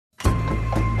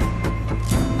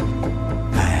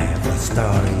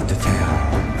story to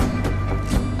tell.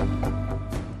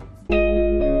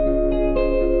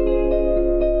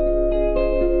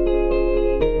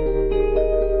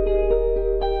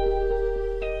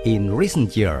 In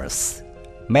recent years,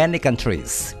 many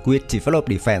countries with developed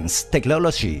defense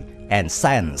technology and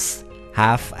science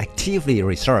have actively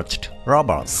researched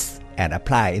robots and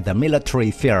applied in the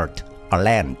military field on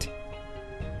land.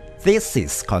 This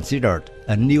is considered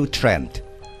a new trend,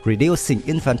 reducing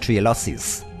infantry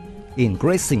losses,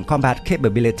 increasing combat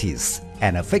capabilities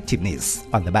and effectiveness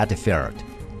on the battlefield,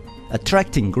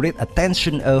 attracting great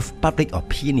attention of public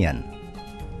opinion.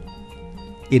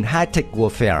 In high-tech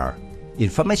warfare,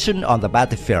 information on the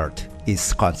battlefield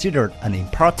is considered an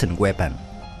important weapon.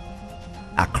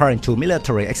 According to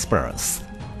military experts,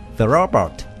 the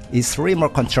robot is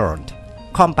remote-controlled,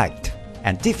 compact,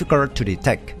 and difficult to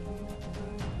detect.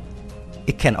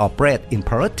 It can operate in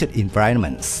polluted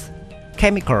environments,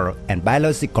 chemical and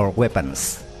biological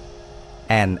weapons,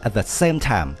 and at the same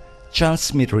time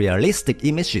transmit realistic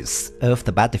images of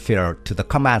the battlefield to the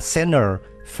command center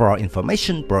for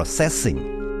information processing.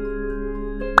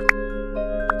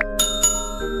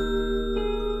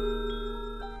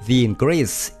 The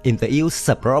increase in the use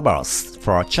of robots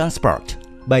for transport,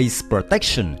 base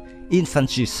protection,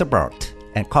 infantry support,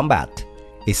 and combat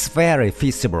is very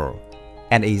feasible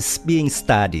and is being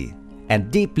studied and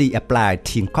deeply applied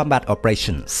in combat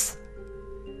operations.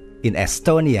 In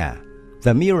Estonia,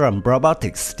 the Milrem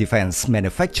Robotics Defense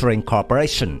Manufacturing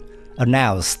Corporation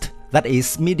announced that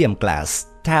its medium-class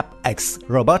THeMIS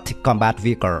robotic combat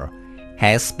vehicle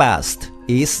has passed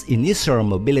its initial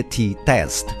mobility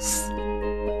tests.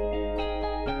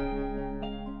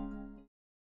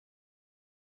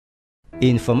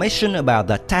 Information about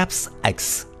the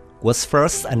THeMIS was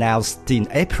first announced in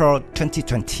April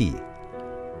 2020.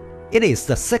 It is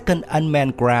the second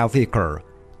unmanned ground vehicle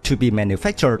to be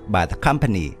manufactured by the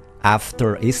company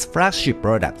after its flagship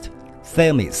product,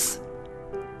 THeMIS.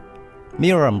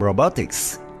 Milrem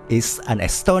Robotics is an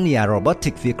Estonian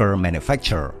robotic vehicle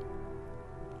manufacturer.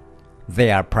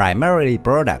 Their primary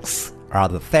products are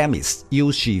the THeMIS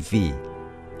UGV,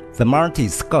 the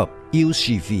Multiscope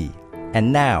UGV,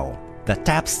 and now the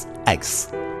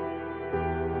THeMIS.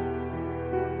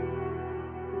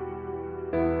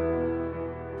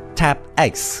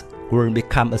 THeMIS will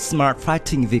become a smart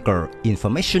fighting vehicle in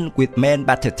formation with main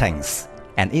battle tanks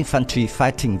and infantry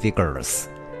fighting vehicles,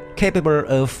 capable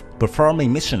of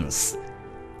performing missions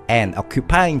and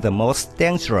occupying the most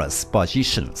dangerous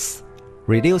positions,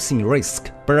 reducing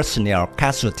risk personnel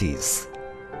casualties.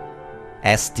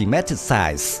 Estimated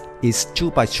size is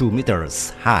 2.2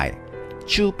 meters high,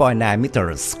 2.9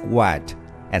 meters wide,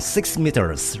 and 6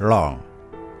 meters long.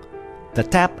 The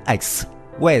THeMIS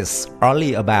weighs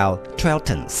only about 12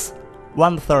 tons,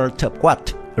 one-third of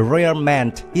what a real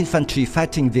manned infantry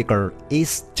fighting vehicle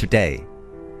is today.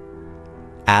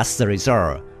 As a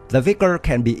result, the vehicle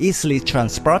can be easily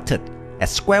transported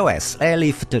as well as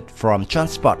airlifted from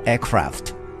transport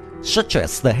aircraft, such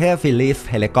as the heavy-lift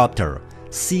helicopter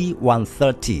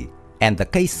C-130 and the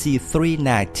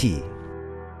KC-390.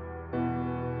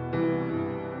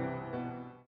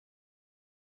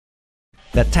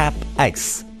 The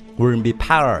THeMIS will be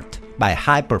powered by a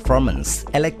high-performance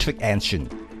electric engine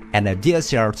and a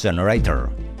diesel generator.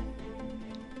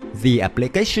 The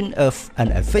application of an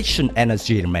efficient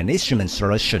energy management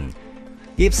solution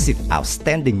gives it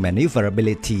outstanding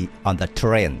maneuverability on the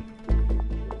terrain.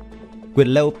 With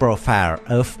low profile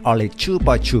of only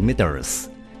 2.2 meters,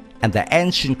 and the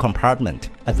engine compartment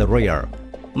at the rear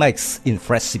makes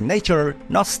its signature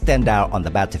not stand out on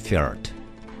the battlefield.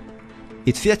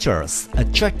 It features a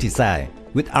track design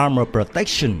with armor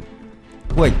protection,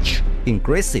 which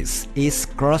increases its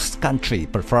cross-country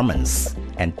performance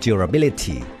and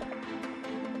durability.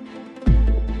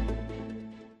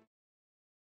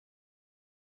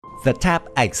 The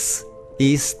THeMIS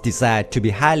is designed to be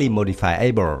highly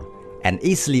modifiable and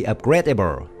easily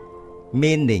upgradable,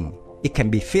 meaning it can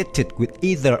be fitted with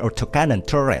either autocannon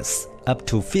turrets up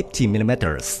to 50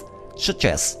 mm, such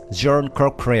as John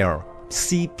Cockrell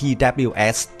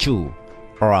CPWS-2,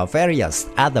 or various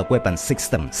other weapon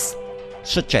systems,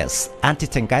 such as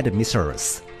anti-tank guided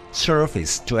missiles,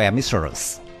 surface-to-air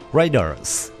missiles,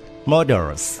 radars,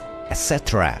 mortars,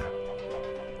 etc.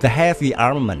 The heavy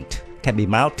armament can be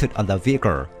mounted on the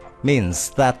vehicle means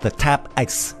that the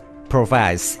THeMIS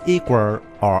provides equal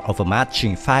or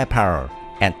overmatching firepower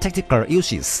and tactical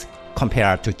uses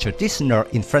compared to traditional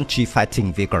infantry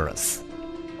fighting vehicles.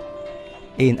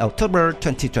 In October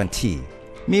 2020,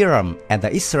 Milrem and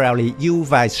the Israeli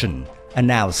U-Vision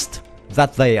announced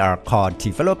that they are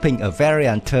co-developing a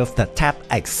variant of the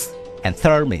THeMIS and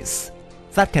THeMIS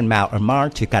that can mount a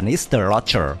multi-canister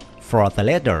launcher for the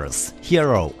latter's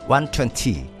Hero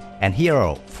 120 and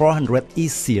Hero 400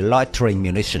 EC loitering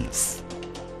munitions.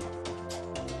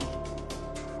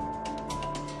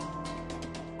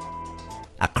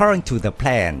 According to the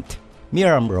plan,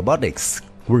 Milrem Robotics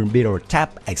will build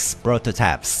THeMIS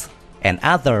prototypes and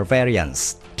other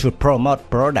variants to promote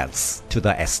products to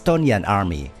the Estonian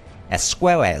army as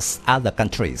well as other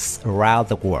countries around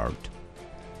the world.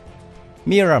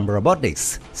 Milrem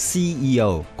Robotics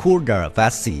CEO Kulder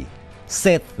Vasi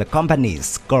said the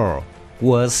company's goal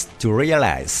was to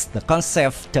realize the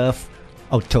concept of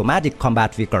automatic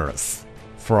combat vehicles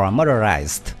for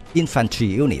motorized infantry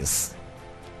units.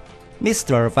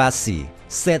 Mr. Vasi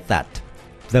said that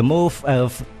the move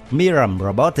of Milrem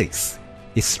Robotics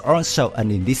is also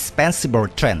an indispensable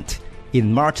trend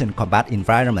in modern combat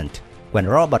environment when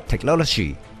robot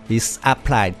technology is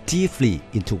applied deeply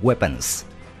into weapons,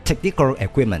 technical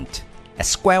equipment,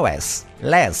 as well as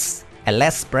less and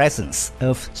less presence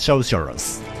of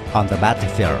soldiers on the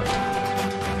battlefield.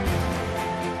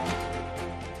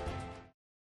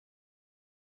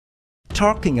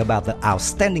 Talking about the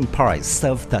outstanding points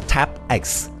of the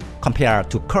THeMIS compared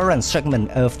to current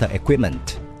segment of the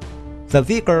equipment, the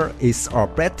vehicle is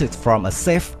operated from a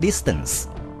safe distance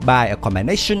by a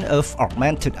combination of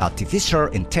augmented artificial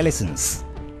intelligence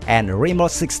and a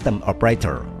remote system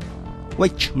operator,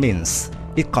 which means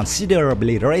it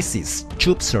considerably raises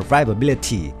troop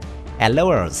survivability and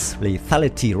lowers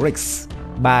lethality risks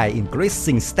by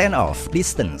increasing standoff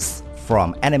distance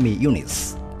from enemy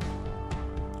units.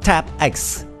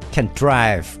 THeMIS can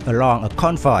drive along a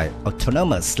convoy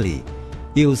autonomously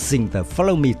using the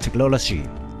Follow Me technology,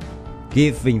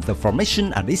 giving the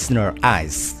formation additional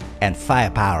eyes and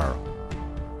firepower.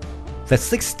 The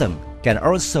system can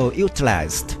also be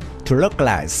utilized to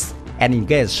localize and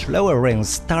engage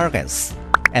lower-range targets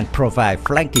and provide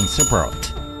flanking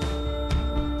support.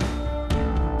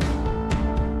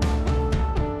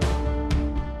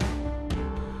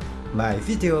 My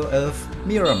video of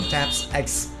Milrem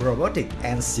THeMIS Robotic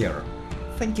ends here.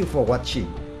 Thank you for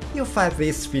watching. If you find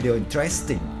this video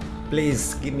interesting,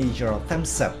 please give me your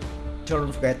thumbs up.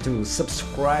 Don't forget to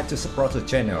subscribe to support the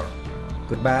channel.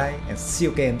 Goodbye and see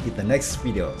you again in the next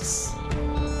videos.